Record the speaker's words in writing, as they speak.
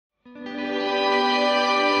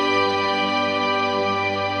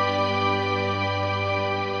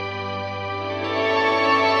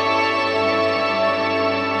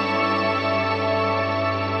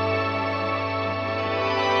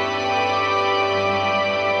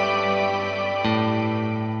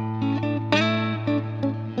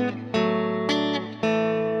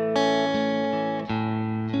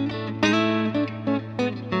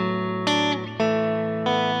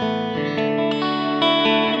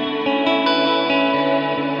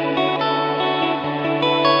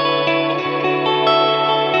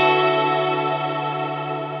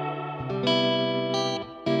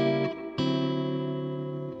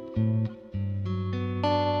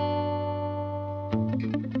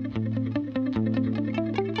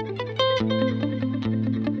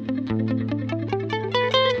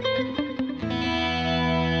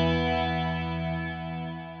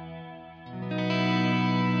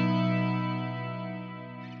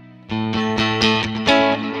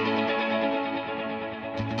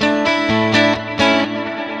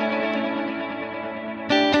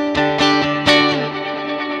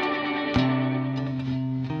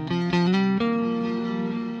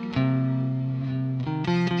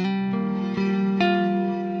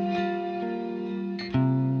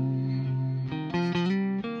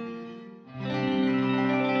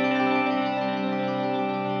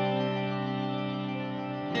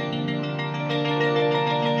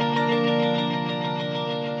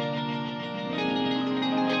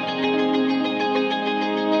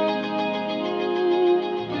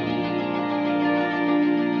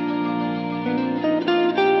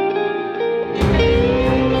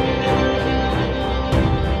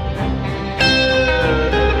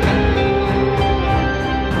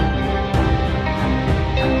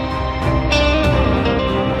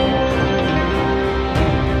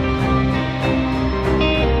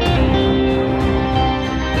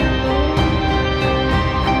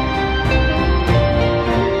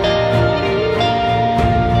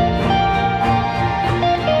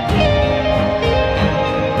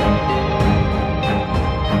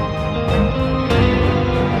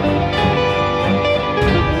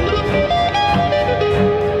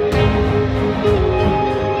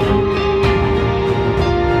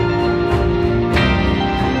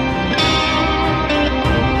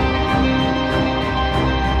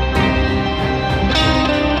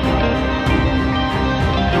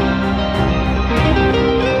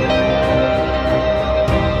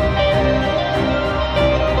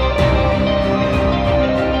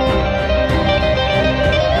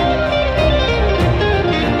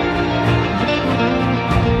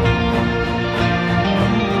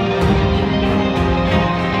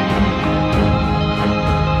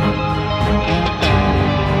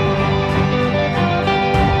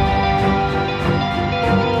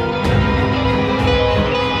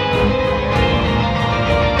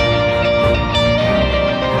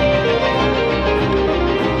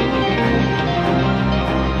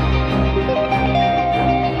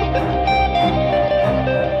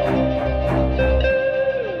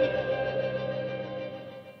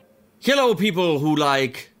Hello people who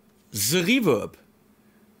like the reverb,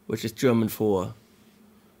 which is German for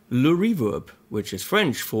le reverb, which is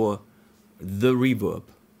French for the reverb.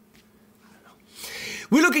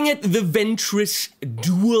 We're looking at the Ventris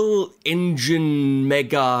dual engine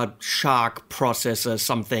mega shark processor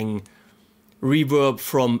something reverb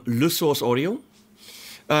from Le Source Audio.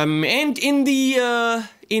 And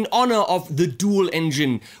in honor of the dual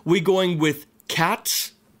engine, we're going with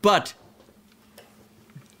cats, but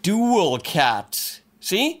dual cat.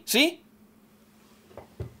 See? See?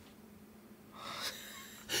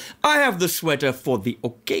 I have the sweater for the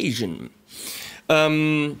occasion.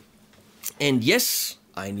 And yes,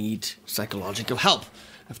 I need psychological help.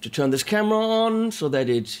 I have to turn this camera on so that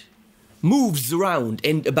it moves around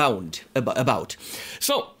and about.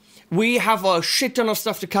 So, we have a shit ton of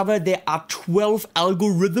stuff to cover. There are 12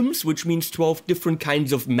 algorithms, which means 12 different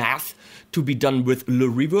kinds of math to be done with le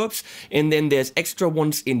reverbs. And then there's extra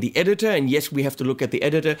ones in the editor. And yes, we have to look at the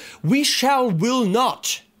editor. We will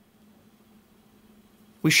not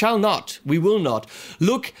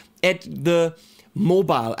look at the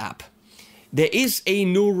mobile app. There is a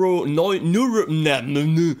Neuro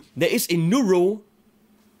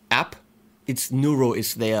app. Neuro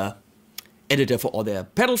is their editor for all their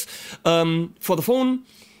pedals. For the phone,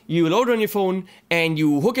 you load it on your phone and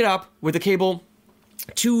you hook it up with a cable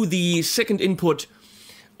to the second input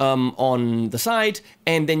on the side,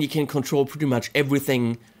 and then you can control pretty much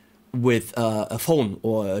everything with a phone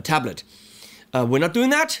or a tablet. We're not doing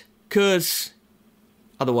that because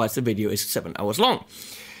otherwise the video is 7 hours long.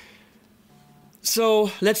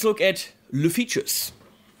 So let's look at the features.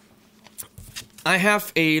 I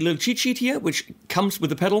have a little cheat sheet here, which comes with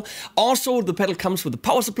the pedal. Also, the pedal comes with a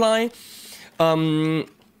power supply.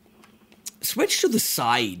 Switch to the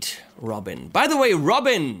side, Robin. By the way,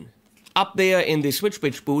 Robin, up there in the switch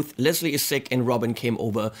pitch booth, Leslie is sick and Robin came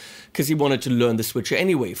over because he wanted to learn the switcher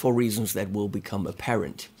anyway, for reasons that will become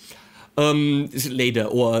apparent later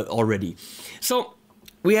or already. So,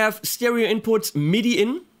 we have stereo inputs, MIDI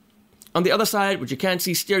in. On the other side, which you can't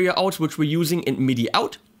see, stereo out, which we're using, and MIDI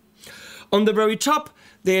out. On the very top,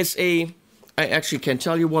 there's I actually can't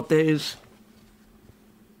tell you what there is.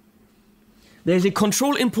 There's a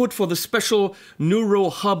control input for the special Neuro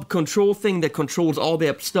hub control thing that controls all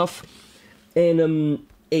their stuff. And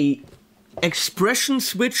a expression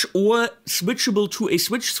switch or switchable to a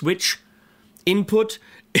switch input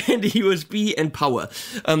and USB and power.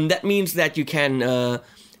 That means that you can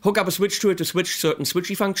hook up a switch to it to switch certain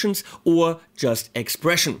switchy functions or just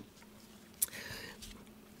expression.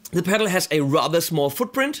 The pedal has a rather small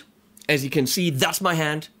footprint. As you can see, that's my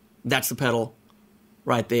hand. That's the pedal.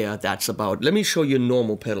 Right there, that's about... Let me show you a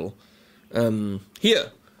normal pedal.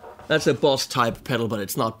 Here. That's a Boss type pedal, but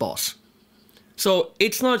it's not Boss. So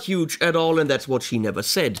it's not huge at all, and that's what she never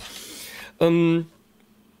said.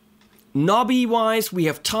 Knobby-wise, we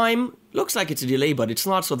have time. Looks like it's a delay, but it's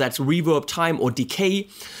not, so that's reverb, time, or decay.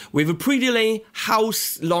 We have a pre-delay. How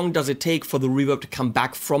long does it take for the reverb to come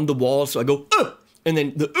back from the wall? So I go, and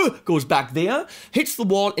then the goes back there, hits the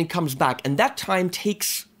wall, and comes back. And that time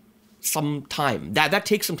takes some time. That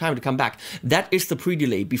takes some time to come back. That is the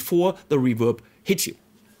pre-delay before the reverb hits you.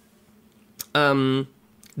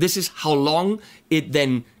 This is how long it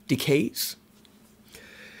then decays.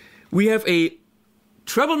 We have a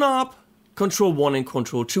treble knob, control 1 and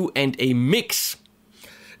control 2, and a mix.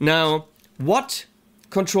 Now, what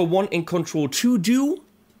control 1 and control 2 do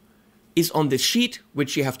is on this sheet,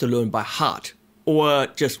 which you have to learn by heart, or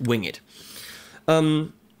just wing it.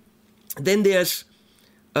 Then there's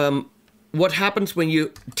what happens when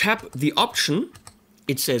you tap the option,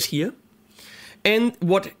 it says here, and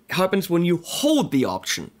what happens when you hold the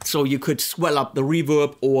option. So you could swell up the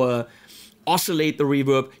reverb or oscillate the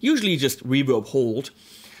reverb, usually just reverb hold.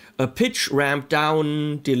 A pitch, ramp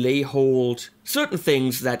down, delay hold, certain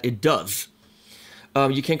things that it does.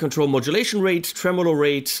 You can control modulation rates, tremolo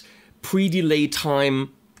rates, pre-delay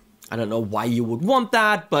time. I don't know why you would want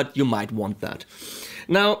that, but you might want that.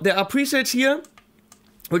 Now, there are presets here,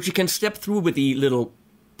 which you can step through with the little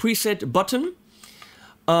preset button.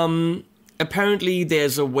 Apparently,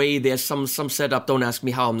 there's a way, there's some setup, don't ask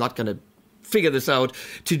me how, I'm not gonna figure this out,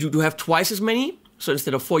 to have twice as many. So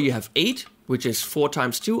instead of 4, you have 8, which is 4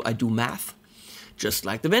 times 2. I do math, just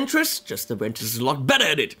like the Ventris, just the Ventris is a lot better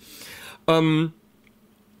at it. And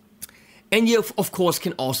you, of course,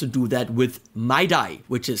 can also do that with MIDI,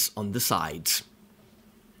 which is on the sides.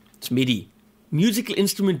 It's MIDI, Musical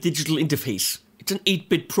Instrument Digital Interface. It's an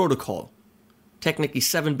 8-bit protocol. Technically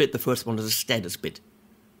 7-bit, the first one is a status bit.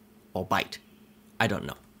 Or byte. I don't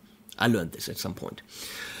know. I learned this at some point.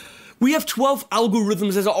 We have 12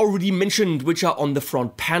 algorithms, as I already mentioned, which are on the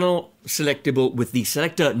front panel, selectable with the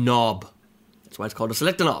selector knob. That's why it's called a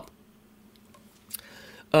selector knob.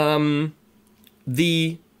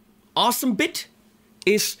 The awesome bit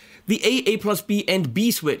is the A plus B, and B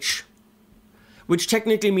switch, which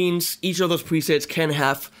technically means each of those presets can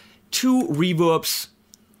have 2 reverbs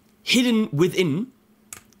hidden within.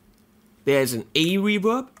 There's an A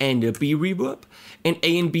reverb and a B reverb, and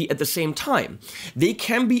A and B at the same time. They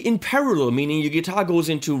can be in parallel, meaning your guitar goes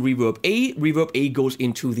into reverb A goes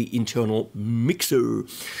into the internal mixer,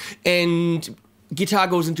 and guitar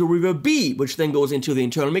goes into reverb B, which then goes into the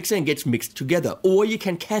internal mixer and gets mixed together. Or you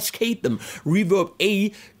can cascade them. Reverb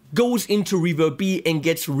A goes into reverb B and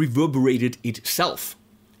gets reverberated itself,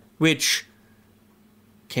 which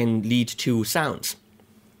can lead to sounds.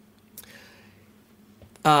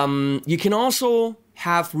 You can also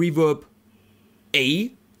have reverb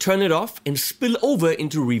A, turn it off, and spill over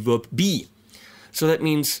into reverb B. So that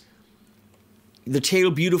means the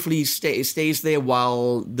tail beautifully stays there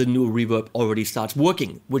while the new reverb already starts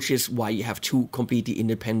working, which is why you have 2 completely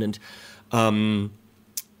independent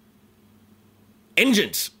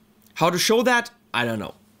engines. How to show that? I don't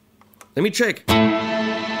know. Let me check.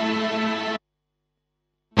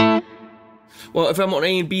 Well, if I'm on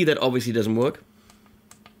A and B, that obviously doesn't work.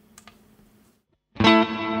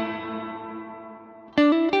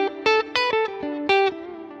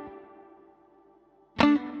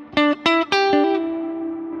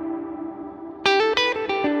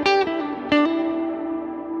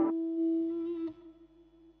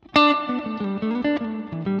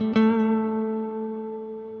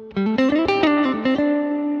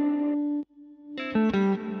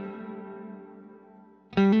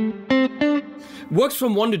 Works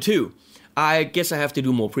from 1 to 2. I guess I have to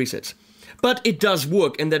do more presets. But it does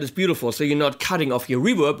work, and that is beautiful, so you're not cutting off your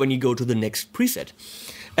reverb when you go to the next preset.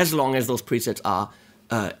 As long as those presets are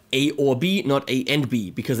A or B, not A and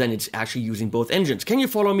B, because then it's actually using both engines. Can you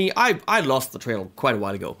follow me? I lost the trail quite a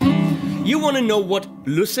while ago. You want to know what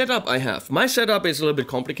setup I have. My setup is a little bit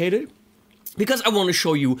complicated, because I want to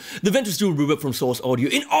show you the Ventris Dual Reverb from Source Audio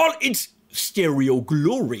in all its stereo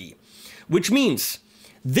glory. Which means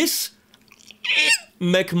this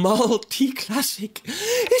Macmull T Classic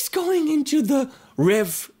is going into the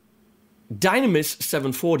Rev Dynamis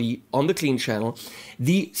 740 on the clean channel.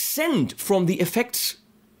 The send from the effects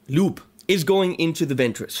loop is going into the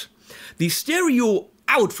Ventris. The stereo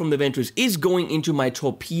out from the Ventris is going into my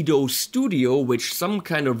Torpedo Studio, which some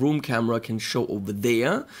kind of room camera can show over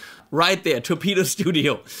there. Right there, Torpedo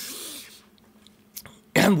Studio.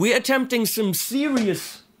 And we're attempting some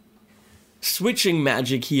serious switching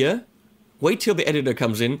magic here. Wait till the editor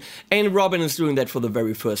comes in. And Robin is doing that for the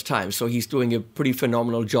very first time. So he's doing a pretty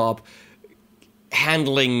phenomenal job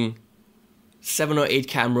handling 7 or 8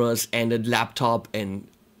 cameras and a laptop and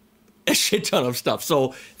a shit ton of stuff.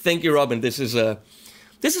 So thank you, Robin. This is a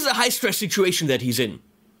high stress situation that he's in.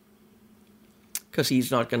 Because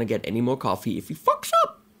he's not going to get any more coffee if he fucks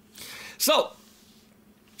up. So,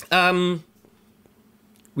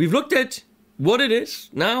 we've looked at what it is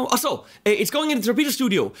now. Also, it's going into Torpedo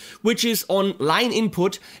Studio, which is on line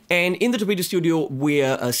input. And in the Torpedo Studio,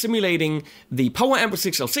 we're simulating the Power Amp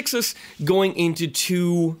 6L6s going into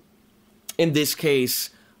 2, in this case,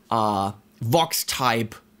 Vox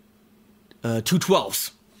type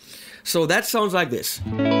 212s. So that sounds like this.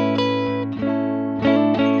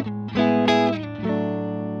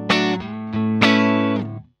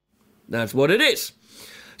 That's what it is.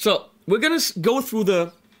 So we're gonna go through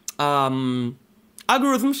the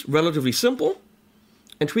algorithms, relatively simple,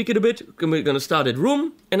 and tweak it a bit. We're gonna start at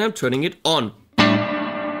room, and I'm turning it on.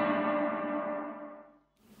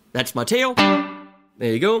 That's my tail.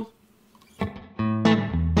 There you go.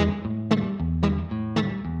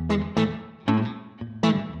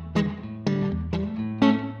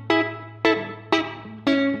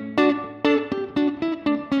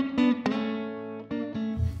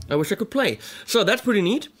 I wish I could play. So that's pretty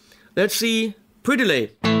neat. Let's see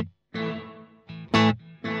pre-delay.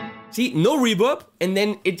 See, no reverb, and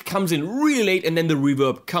then it comes in really late, and then the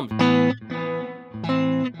reverb comes.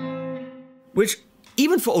 Which,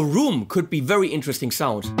 even for a room, could be very interesting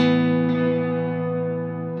sound.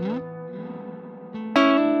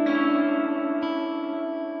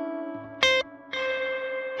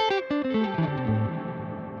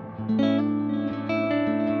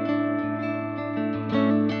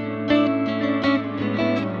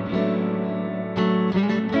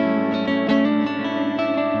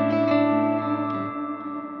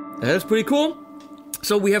 That's pretty cool.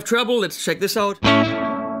 So we have treble. Let's check this out.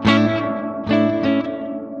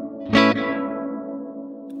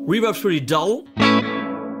 Reverb's pretty dull.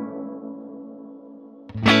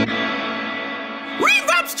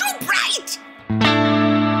 Reverb's too bright!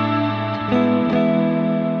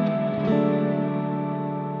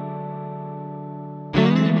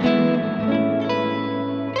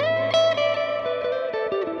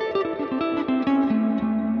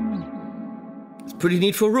 Pretty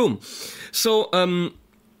neat for room. So,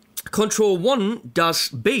 control 1 does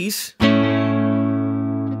bass.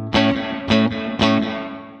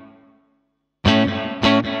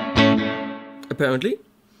 Apparently.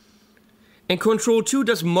 And control 2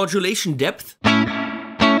 does modulation depth.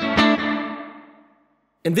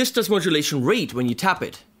 And this does modulation rate when you tap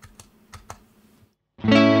it.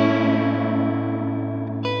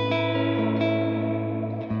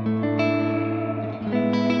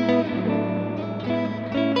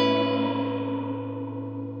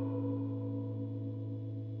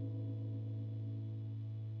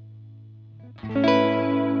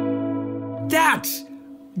 That's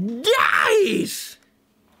nice!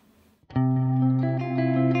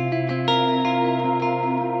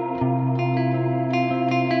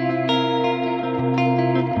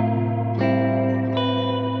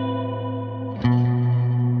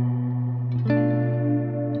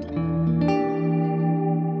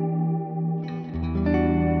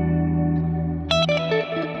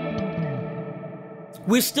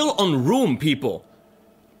 We're still on room, people.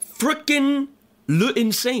 Frickin'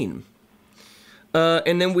 insane.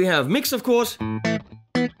 And then we have mix, of course.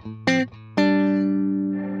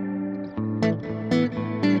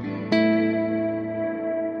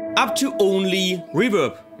 Up to only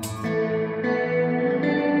reverb.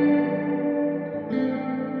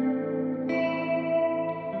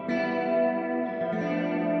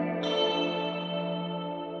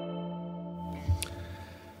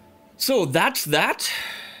 So that's that.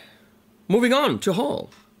 Moving on to Hall.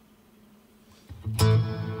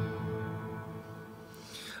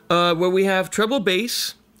 Where we have treble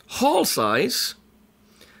bass, Hall size,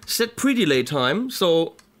 set pre-delay time,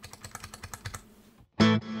 so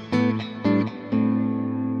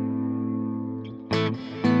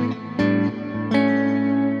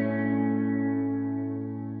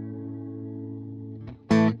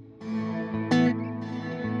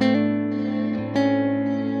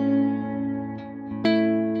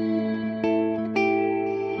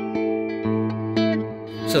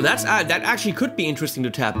that actually could be interesting to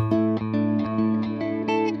tap.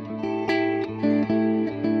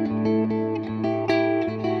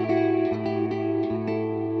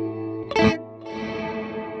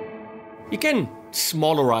 You can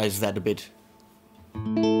smallerize that a bit.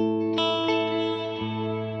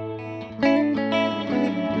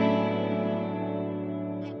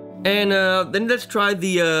 And then let's try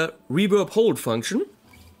the reverb hold function.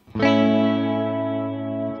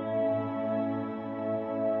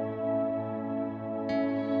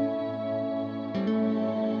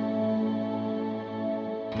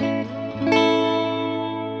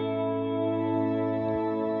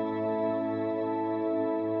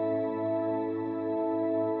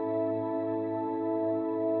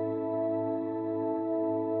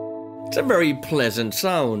 It's a very pleasant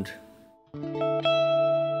sound.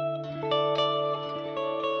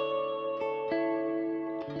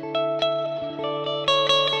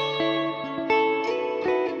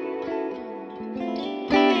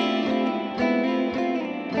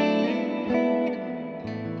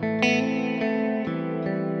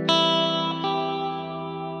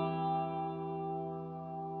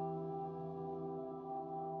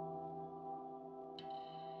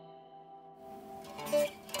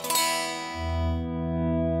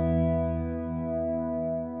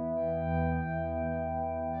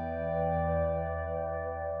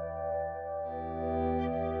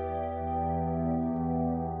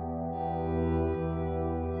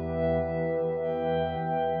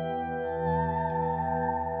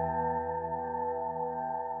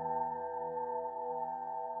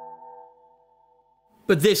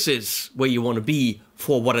 But this is where you want to be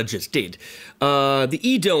for what I just did. The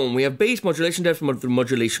E-dome, we have bass modulation depth,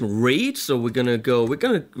 modulation rate. So we're gonna go with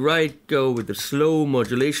the slow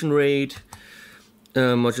modulation rate,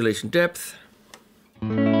 modulation depth.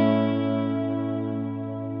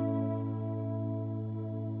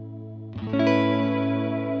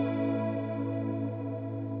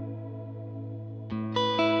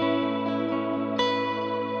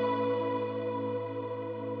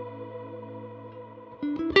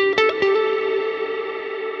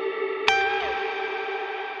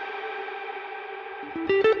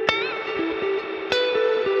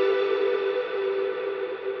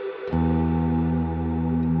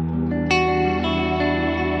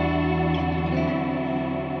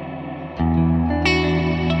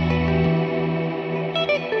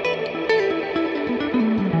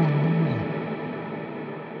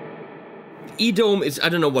 E-dome is, I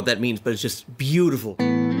don't know what that means, but it's just beautiful.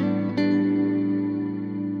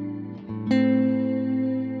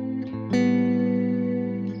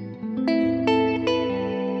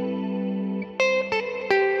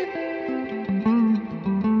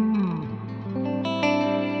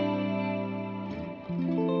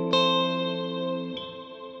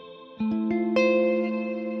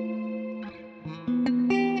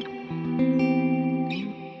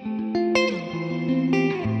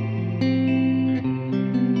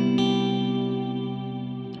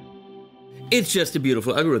 It's just a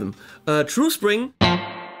beautiful algorithm. True spring. A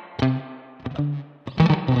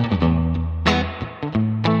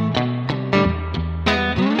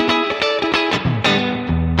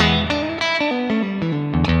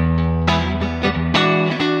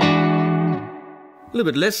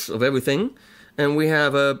little bit less of everything. And we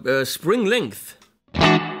have a spring length.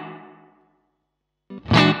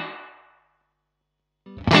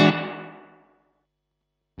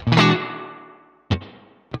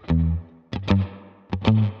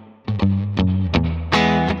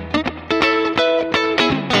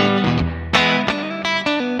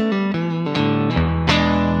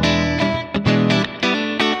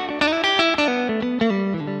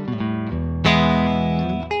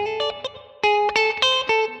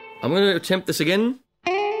 I'm going to attempt this again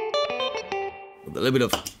with a little bit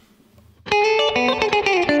of...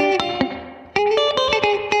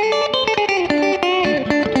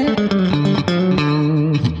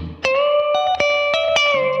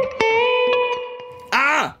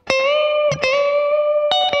 Ah!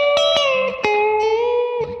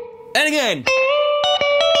 And again!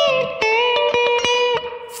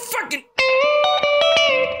 Fucking...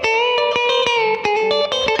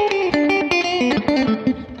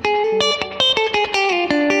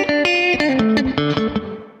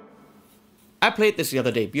 I played this the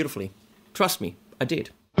other day beautifully. Trust me, I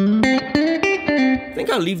did. I think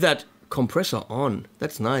I'll leave that compressor on.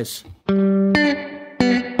 That's nice.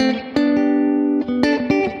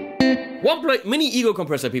 One plate mini ego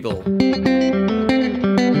compressor, people.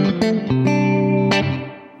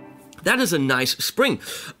 That is a nice spring.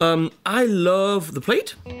 I love the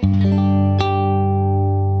plate.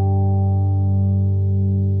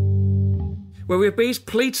 Where we have bass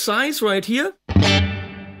plate size right here.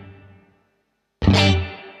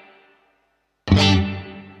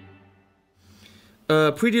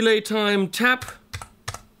 Pre-delay time tap.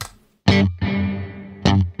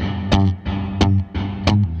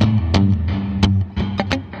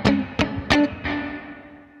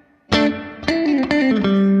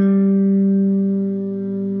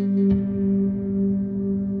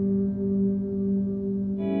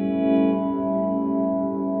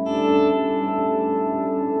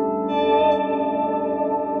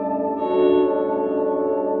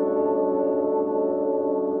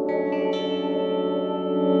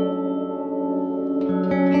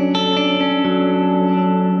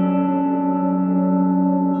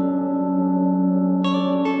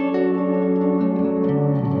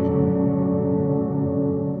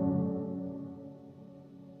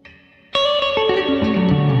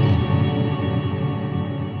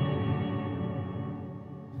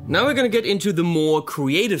 Now we're gonna get into the more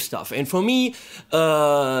creative stuff, and for me,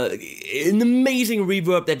 an amazing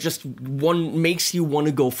reverb that just makes you want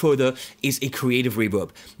to go further is a creative reverb.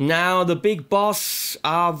 Now the Big Boss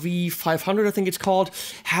RV500, I think it's called,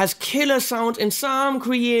 has killer sound and some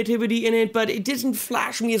creativity in it, but it didn't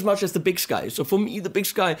flash me as much as the Big Sky. So for me, the Big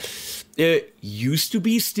Sky used to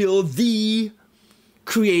be still the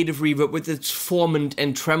creative reverb with its formant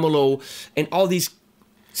and tremolo and all these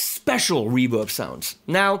special reverb sounds.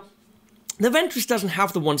 Now, the Ventris doesn't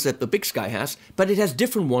have the ones that the Big Sky has, but it has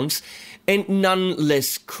different ones and none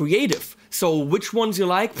less creative. So which ones you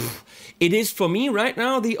like? It is for me right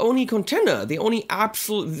now the only contender, the only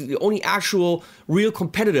actual real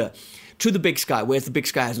competitor to the Big Sky, whereas the Big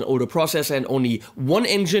Sky has an older processor and only one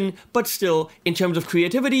engine, but still, in terms of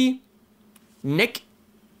creativity, neck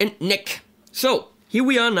and neck. So, here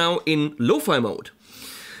we are now in lo-fi mode,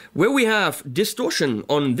 where we have distortion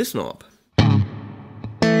on this knob.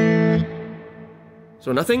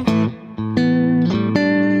 So nothing.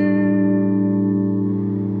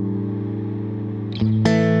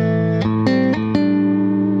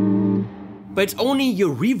 But it's only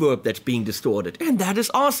your reverb that's being distorted, and that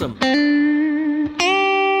is awesome.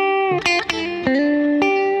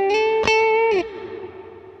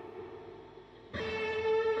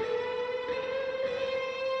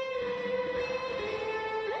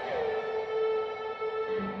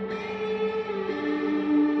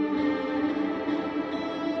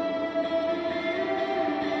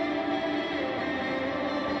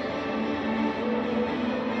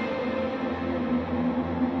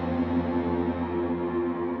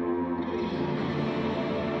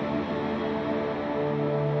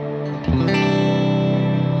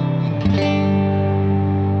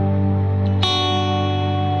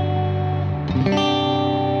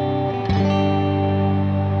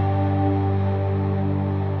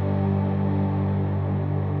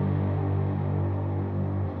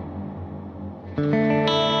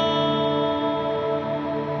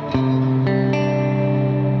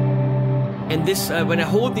 And this, when I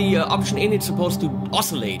hold the option in, it's supposed to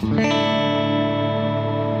oscillate.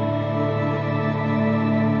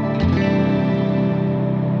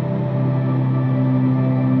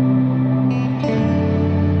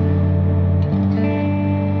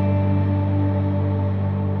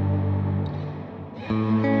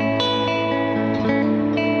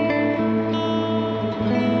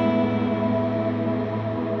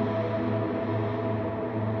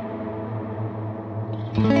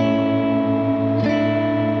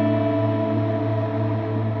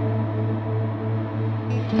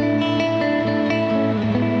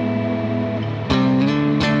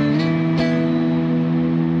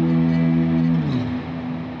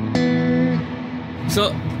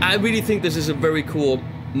 So I really think this is a very cool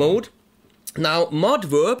mode. Now mod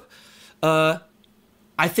verb, I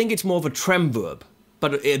think it's more of a trem verb,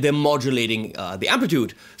 but they're modulating the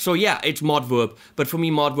amplitude. So yeah, it's mod verb, but for me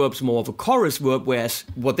mod verb's more of a chorus verb, whereas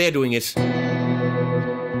what they're doing is...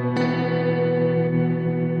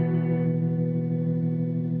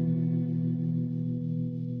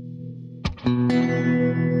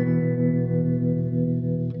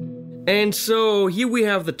 And so here we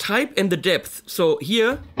have the type and the depth. So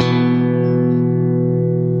here,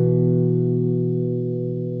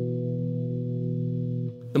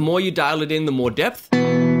 the more you dial it in, the more depth.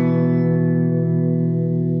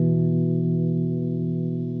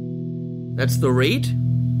 That's the rate.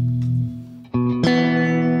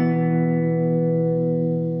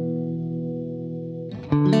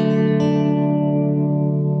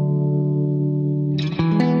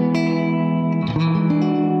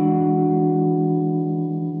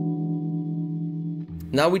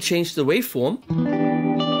 Now we change the waveform.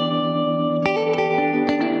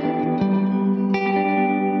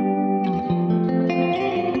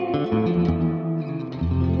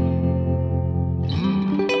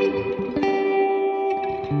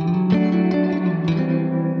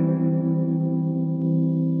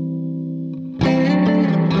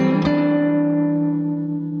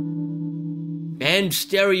 And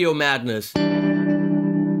stereo madness.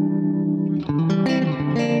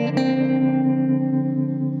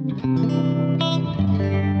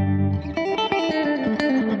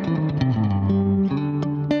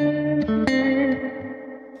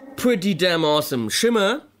 Pretty damn awesome.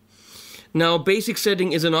 Shimmer. Now basic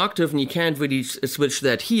setting is an octave and you can't really switch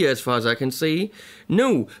that here as far as I can see.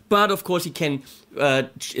 No, but of course you can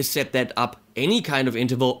set that up any kind of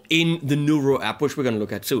interval in the Neuro app, which we're going to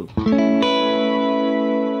look at soon.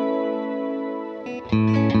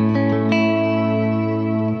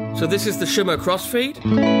 So this is the shimmer crossfade.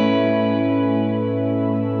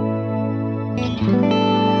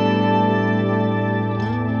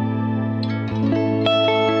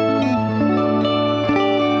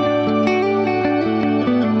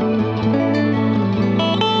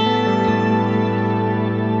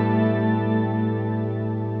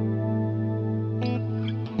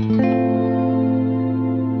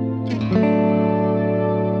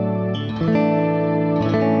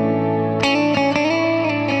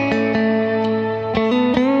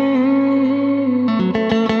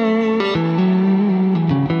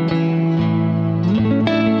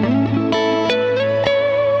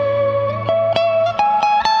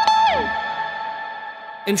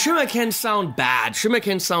 And shimmer can sound bad. Shimmer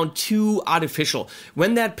can sound too artificial.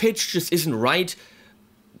 When that pitch just isn't right,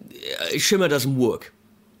 shimmer doesn't work.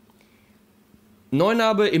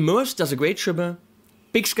 Neunabe Immerse does a great shimmer,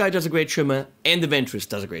 Big Sky does a great shimmer, and the Ventris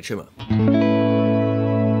does a great shimmer.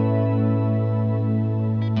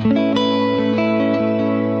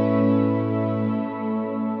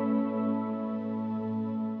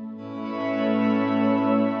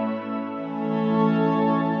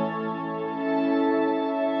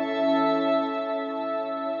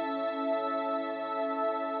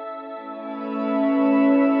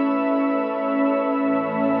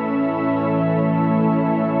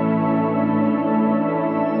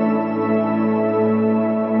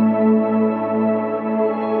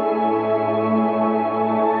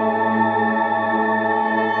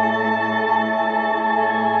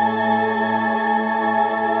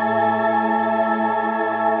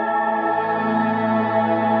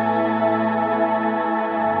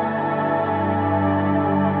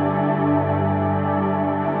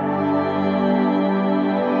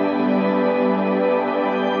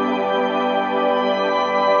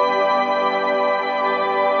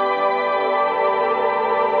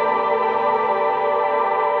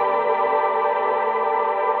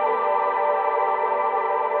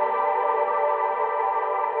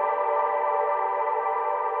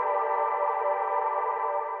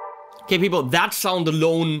 Okay, people, that sound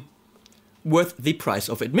alone worth the price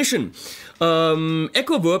of admission.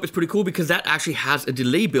 Echo Verb is pretty cool because that actually has a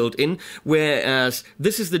delay built in, whereas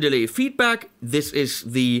this is the delay feedback, this is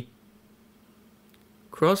the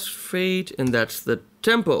crossfade, and that's the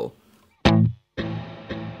tempo.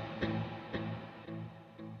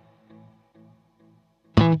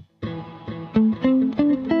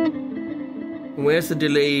 Where's the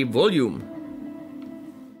delay volume?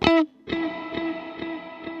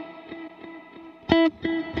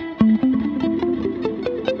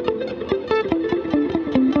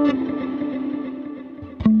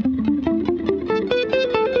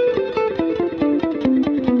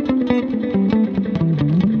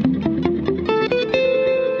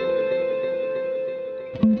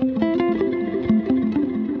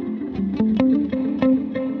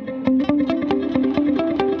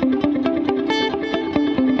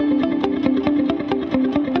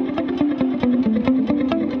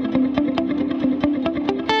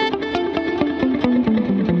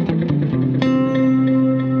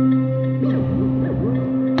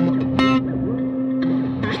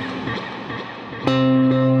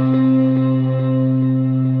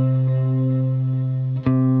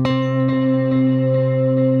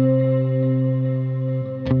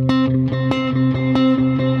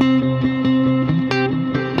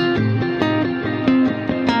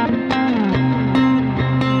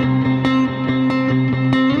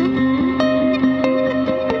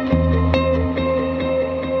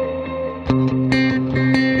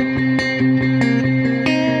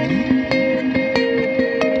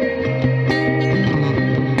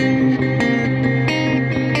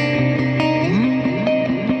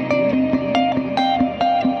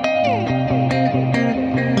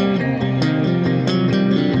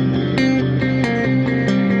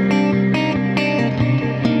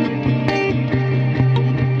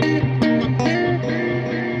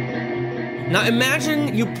 Now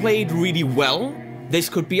imagine you played really well. This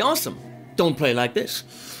could be awesome. Don't play like this.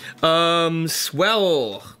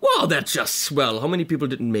 Swell. Wow, that's just swell. How many people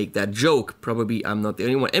didn't make that joke? Probably I'm not the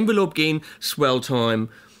only one. Envelope gain, swell time.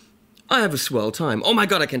 I have a swell time. Oh my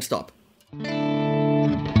god, I can't stop.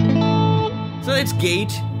 So it's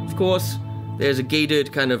gate, of course. There's a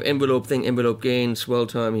gated kind of envelope thing. Envelope gain, swell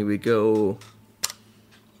time. Here we go.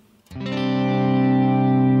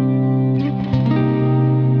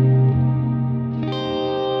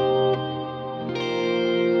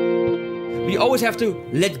 We always have to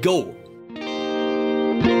let go.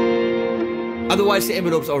 Otherwise the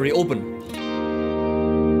envelope's already open.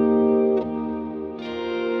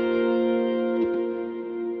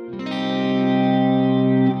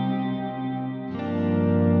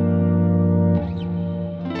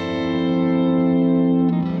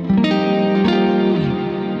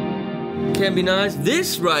 Can be nice.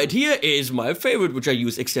 This right here is my favorite, which I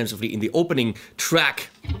use extensively in the opening track.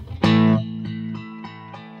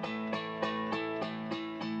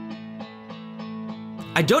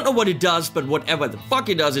 I don't know what it does, but whatever the fuck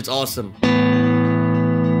it does, it's awesome.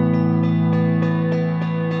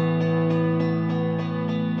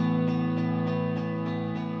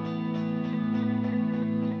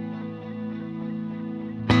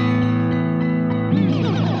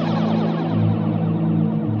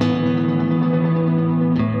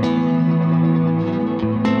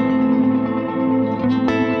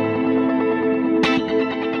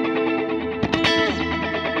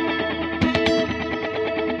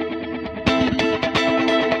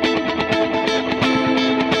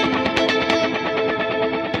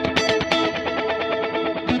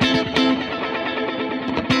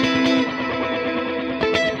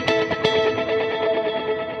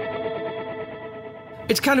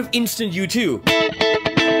 It's kind of instant U2.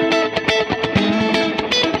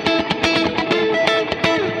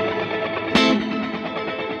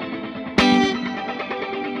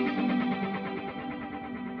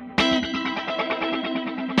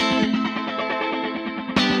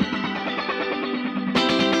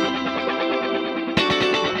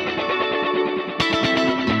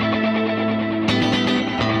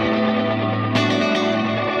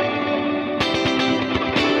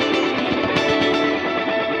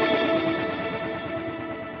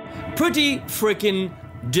 Pretty freaking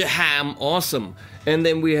damn awesome. And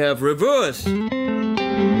then we have reverse.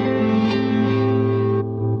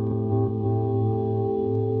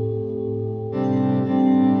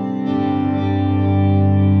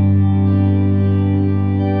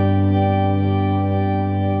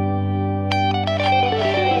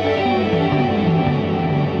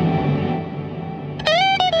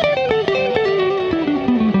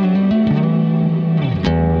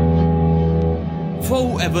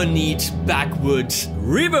 Whoever needs backwards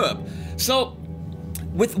reverb. So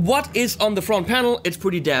with what is on the front panel, it's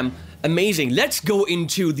pretty damn amazing. Let's go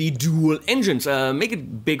into the dual engines. Make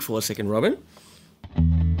it big for a second, Robin.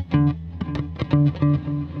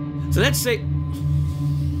 So let's say...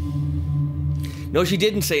 No, she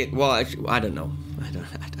didn't say it. Well, actually, I don't know.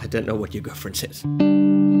 I don't know what your girlfriend says.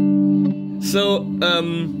 So,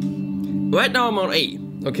 right now I'm on A.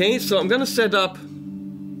 Okay, so I'm gonna set up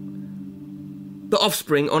the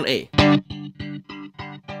offspring on A. And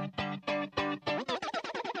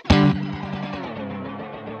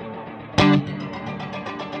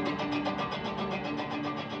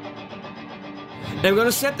I'm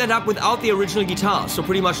gonna set that up without the original guitar, so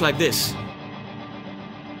pretty much like this.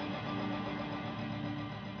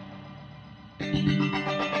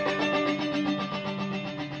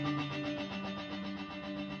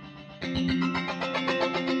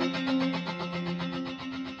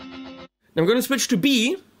 I'm gonna switch to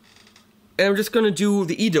B, and I'm just gonna do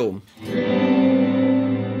the E-dome.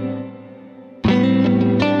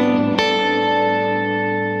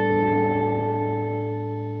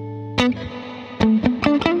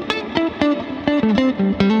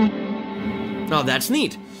 Now that's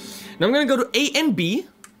neat. Now I'm gonna go to A and B.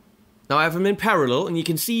 Now I have them in parallel, and you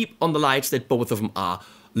can see on the lights that both of them are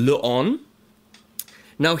on.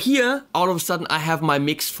 Now here, all of a sudden, I have my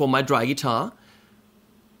mix for my dry guitar.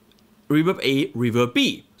 Reverb A, reverb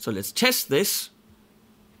B. So let's test this.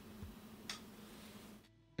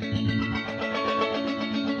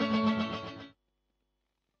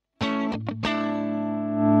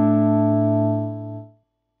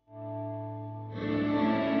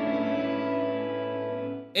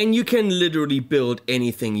 And you can literally build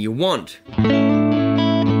anything you want.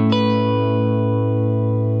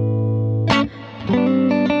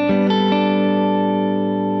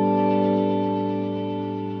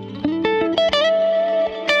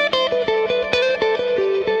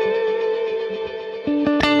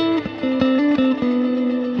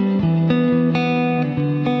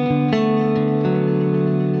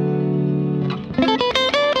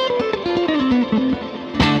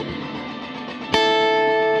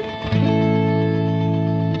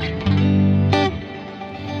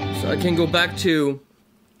 I can go back to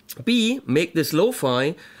B, make this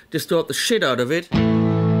lo-fi, distort the shit out of it.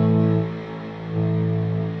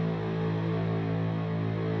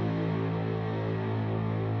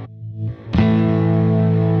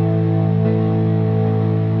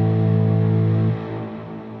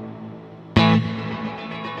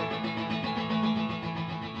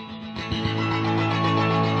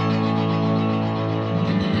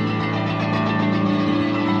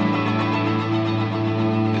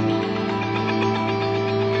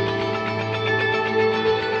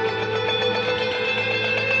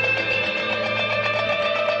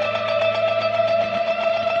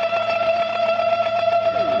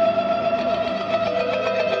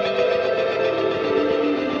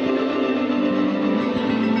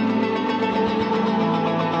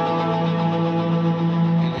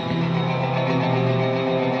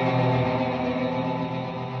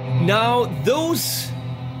 Now, those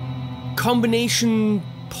combination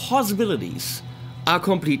possibilities are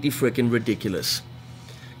completely freaking ridiculous.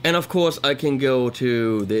 And of course, I can go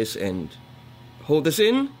to this and hold this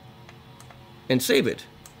in and save it.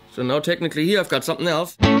 So now technically here I've got something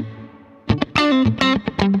else.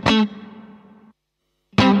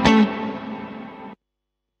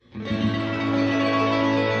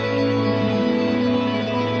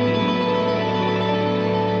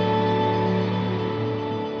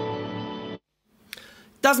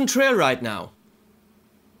 Doesn't trail right now.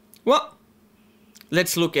 Well,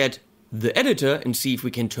 let's look at the editor and see if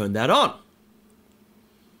we can turn that on.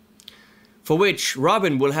 For which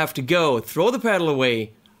Robin will have to go, throw the pedal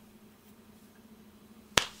away.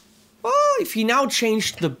 Well, if he now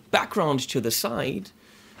changed the background to the side.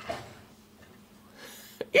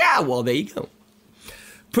 Yeah, well, there you go.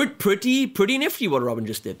 Pretty nifty what Robin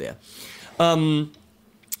just did there. So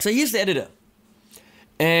here's the editor.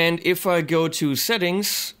 And if I go to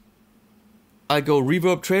settings, I go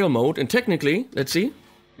reverb trail mode, and technically, let's see.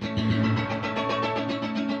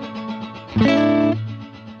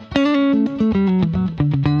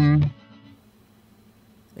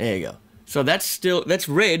 There you go. So that's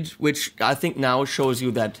red, which I think now shows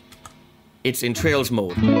you that it's in trails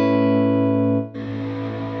mode.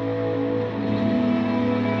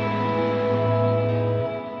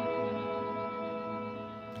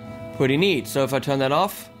 Pretty neat. So if I turn that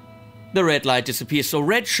off, the red light disappears. So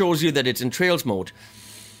red shows you that it's in trails mode.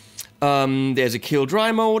 There's a kill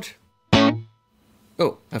dry mode. Oh,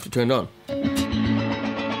 I have to turn it on.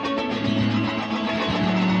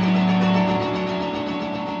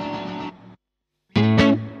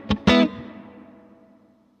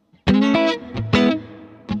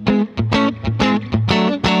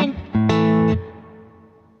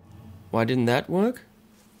 Why didn't that work?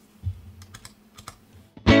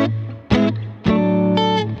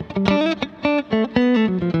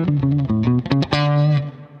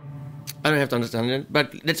 I don't have to understand it,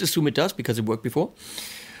 but let's assume it does because it worked before.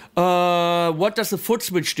 What does the foot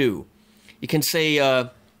switch do? You can say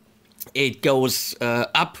it goes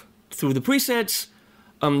up through the presets.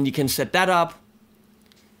 You can set that up.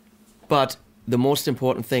 But the most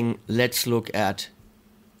important thing, let's look at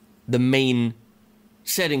the main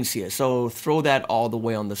settings here. So throw that all the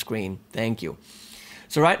way on the screen. Thank you.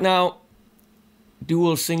 So right now,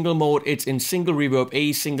 dual single mode, it's in single reverb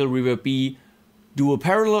A, single reverb B, dual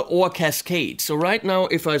parallel or cascade. So right now,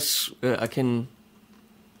 if I can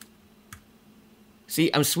see,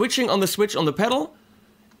 I'm switching on the switch on the pedal,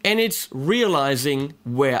 and it's realizing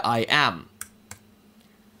where I am.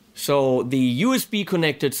 So the USB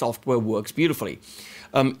connected software works beautifully.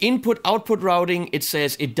 Input-output routing, it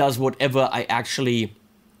says it does whatever I actually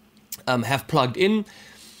have plugged in.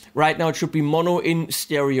 Right now it should be mono in,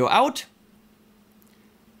 stereo out.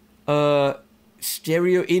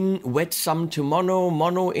 Stereo in, wet sum to mono,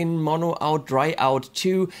 mono in, mono out, dry out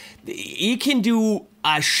too. You can do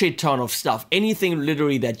a shit ton of stuff. Anything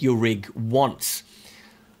literally that your rig wants.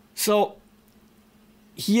 So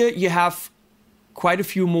here you have quite a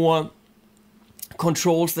few more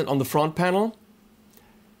controls than on the front panel.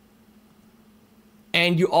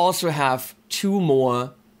 And you also have two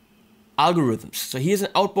more algorithms. So here's an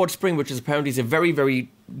outboard spring, which is apparently a very, very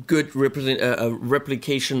good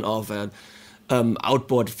replication of an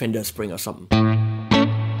outboard fender spring or something.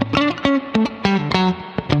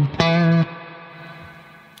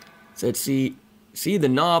 So let's see the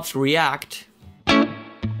knobs react.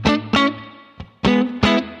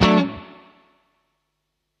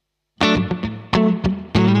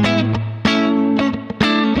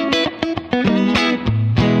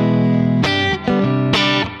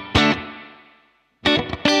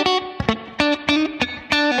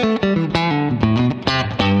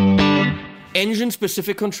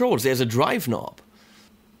 Engine-specific controls. There's a drive knob.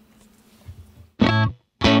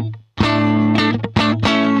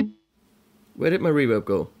 Where did my reverb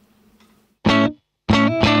go?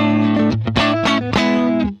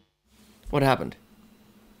 What happened?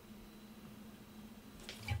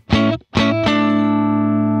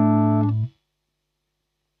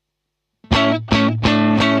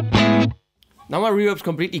 Now my reverb's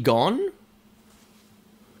completely gone.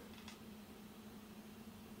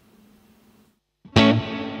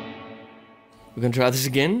 We can try this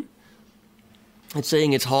again. It's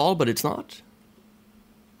saying it's Hall, but it's not.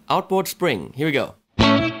 Outboard spring. Here we go.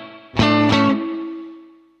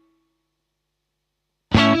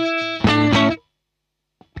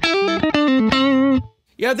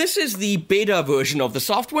 Yeah, this is the beta version of the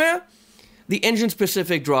software. The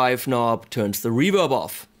engine-specific drive knob turns the reverb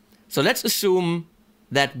off. So let's assume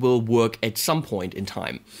that will work at some point in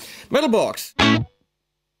time. Metal box.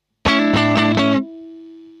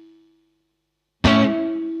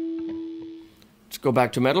 Go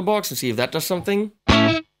back to Metal Box and see if that does something.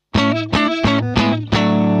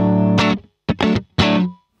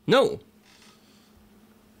 No.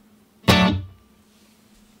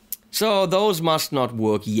 So those must not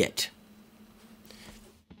work yet.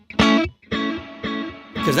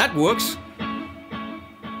 Because that works.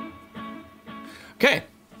 Okay.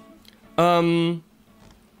 Go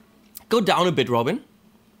down a bit, Robin.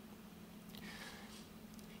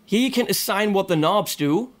 Here you can assign what the knobs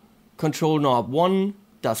do. Control knob 1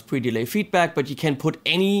 does pre-delay feedback, but you can put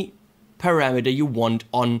any parameter you want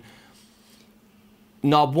on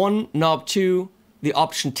knob 1, knob 2, the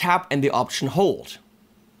option tap and the option hold.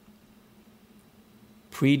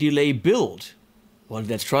 Pre-delay build. Well,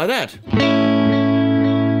 let's try that.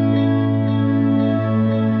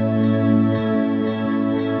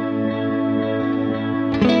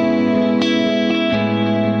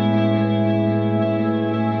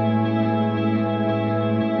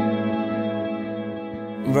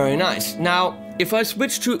 Very nice. Now, if I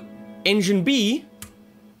switch to Engine B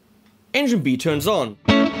turns on.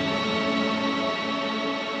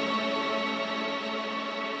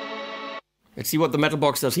 Let's see what the metal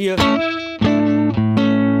box does here.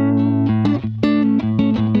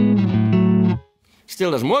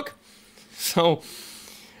 Still doesn't work. So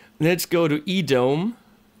let's go to E-Dome.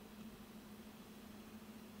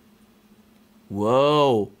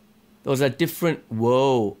 Whoa. Those are different.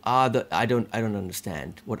 Whoa. I don't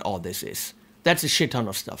understand what all this is. That's a shit ton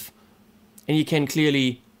of stuff. And you can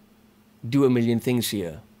clearly do a million things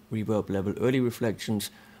here. Reverb level, early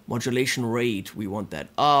reflections, modulation rate. We want that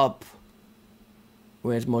up.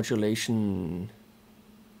 Where's modulation?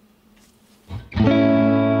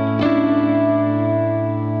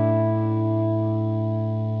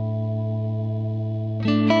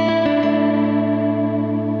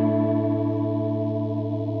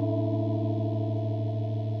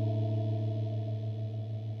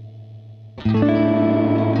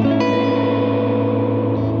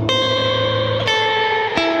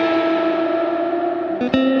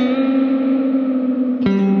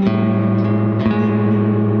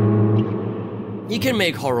 You can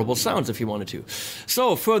make horrible sounds if you wanted to.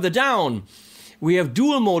 So further down, we have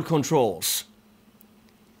dual mode controls,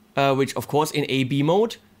 which of course in A/B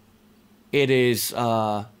mode, it is,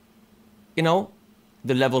 you know,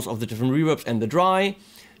 the levels of the different reverbs and the dry.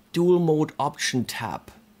 Dual mode option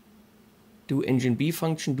tab. Do Engine B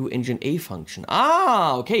function, do Engine A function.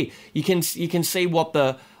 Ah, okay. You can say what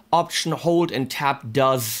the option hold and tap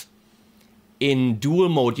does in dual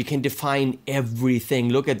mode. You can define everything.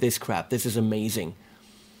 Look at this crap. This is amazing.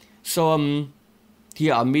 So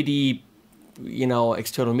here are MIDI, you know,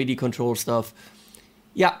 external MIDI control stuff.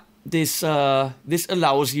 Yeah, this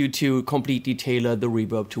allows you to completely tailor the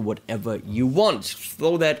reverb to whatever you want.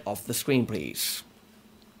 Throw that off the screen, please.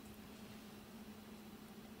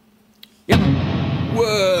 Yep.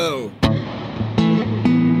 Whoa.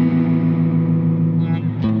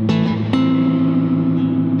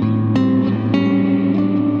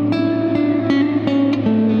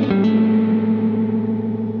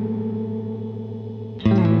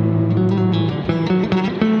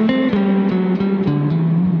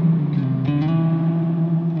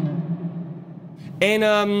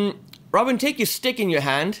 And Robin, take your stick in your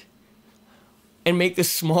hand and make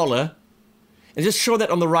this smaller. And just show that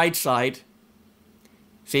on the right side.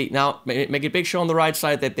 See, now make it big, show on the right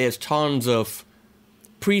side that there's tons of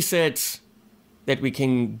presets that we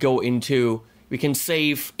can go into. We can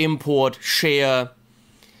save, import, share.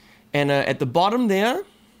 And at the bottom there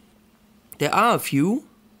are a few.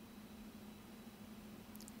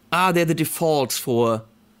 They're the defaults for...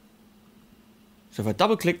 So if I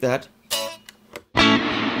double click that,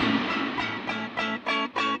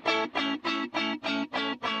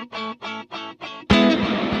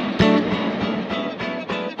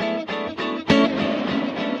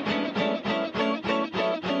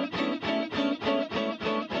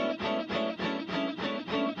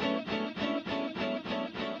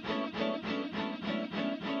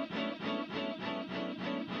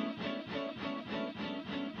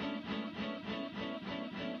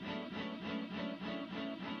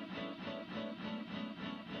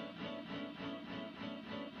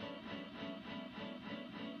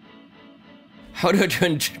 how do I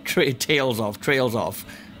turn trails off?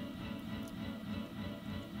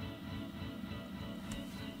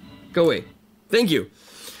 Go away. Thank you.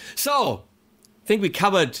 So, I think we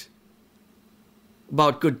covered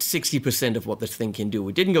about good 60% of what this thing can do.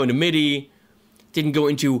 We didn't go into MIDI, didn't go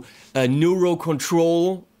into neuro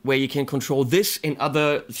control, where you can control this and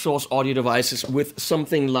other source audio devices with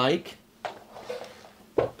something like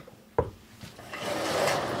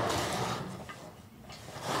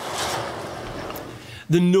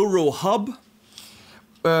the Neuro Hub,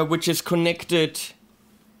 which is connected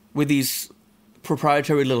with these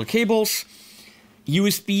proprietary little cables,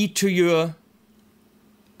 USB to your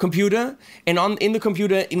computer, and in the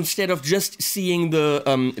computer, instead of just seeing the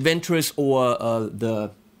Ventris or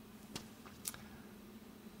the,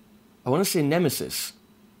 I want to say Nemesis,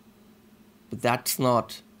 but that's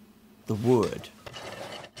not the word.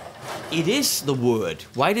 It is the word.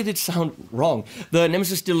 Why did it sound wrong? The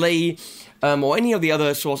Nemesis delay, or any of the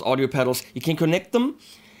other source audio pedals, you can connect them,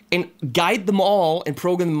 and guide them all and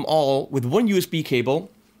program them all with one USB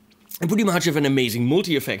cable and pretty much have an amazing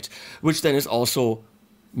multi-effect, which then is also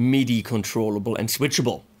MIDI controllable and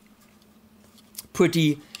switchable.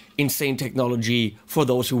 Pretty insane technology for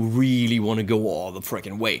those who really want to go all the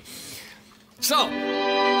frickin' way. So,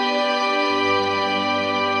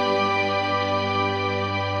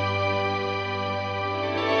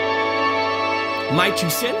 my 2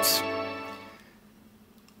 cents.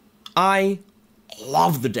 I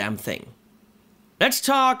love the damn thing. Let's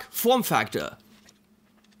talk form factor.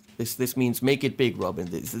 This means make it big, Robin.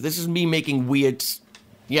 This is me making weird...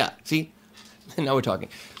 Yeah, see? Now we're talking.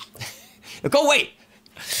 Go away!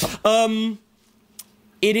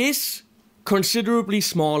 It is considerably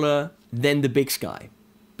smaller than the Big Sky.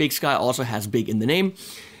 Big Sky also has big in the name.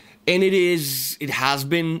 And it has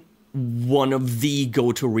been one of the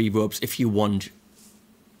go-to reverbs if you want,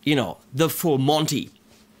 you know, the full Monty.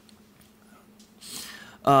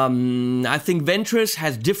 I think Ventris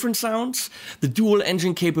has different sounds. The dual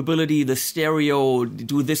engine capability, the stereo,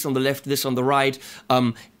 do this on the left, this on the right,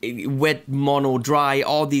 wet, mono, dry,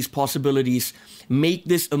 all these possibilities make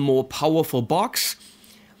this a more powerful box.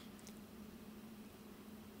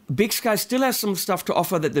 Big Sky still has some stuff to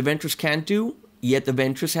offer that the Ventris can't do, yet the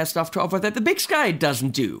Ventris has stuff to offer that the Big Sky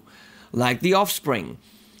doesn't do. Like the Offspring,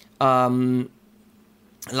 like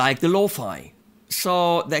the Lo-Fi,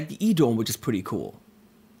 so like the E-Dome, which is pretty cool.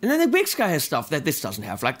 And then the Big Sky has stuff that this doesn't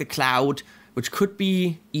have, like the Cloud, which could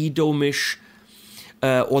be E-Dome-ish,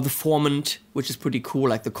 or the Formant, which is pretty cool,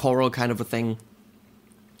 like the Coral kind of a thing.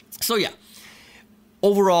 So yeah,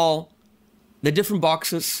 overall, they're different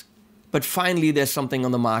boxes, but finally there's something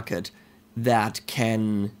on the market that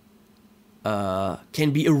can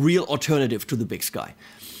be a real alternative to the Big Sky.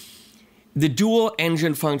 The dual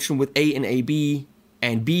engine function with A and AB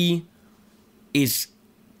and B is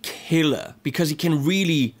killer, because you can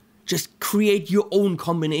really just create your own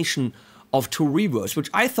combination of 2 reverbs, which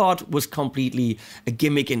I thought was completely a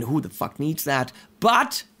gimmick and who the fuck needs that,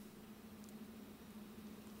 but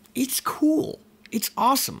it's cool. It's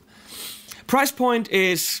awesome. Price point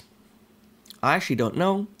is, I actually don't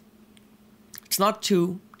know. It's not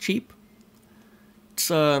too cheap. It's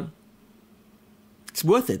worth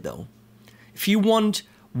it though. If you want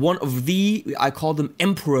one of the, I call them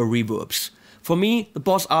Emperor reverbs. For me, the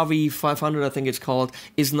Boss RV500, I think it's called,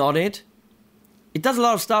 is not it. It does a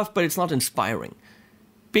lot of stuff, but it's not inspiring.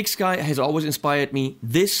 Big Sky has always inspired me.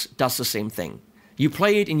 This does the same thing. You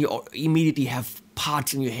play it and you immediately have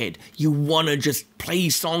parts in your head. You want to just play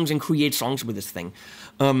songs and create songs with this thing.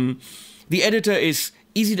 The editor is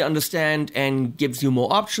easy to understand and gives you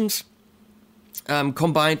more options.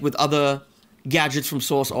 Combined with other gadgets from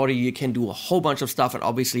Source Audio, you can do a whole bunch of stuff, and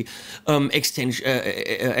obviously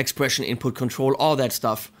expression input control, all that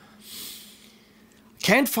stuff.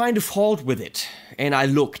 Can't find a fault with it, and I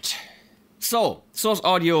looked. So, Source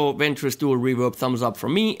Audio, Ventris Dual Reverb, thumbs up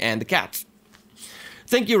from me and the cats.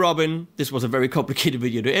 Thank you, Robin. This was a very complicated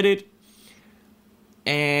video to edit.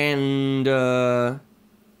 And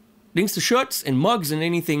links to shirts and mugs and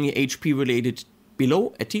anything HP related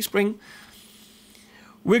below at Teespring.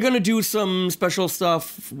 We're gonna do some special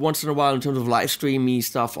stuff once in a while in terms of live streamy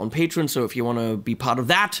stuff on Patreon, so if you want to be part of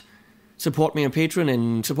that, support me on Patreon,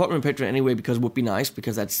 and support me on Patreon anyway, because it would be nice,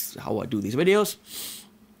 because that's how I do these videos.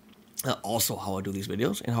 Also how I do these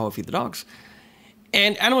videos, and how I feed the dogs.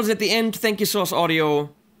 And animals at the end, thank you Source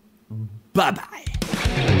Audio, bye-bye.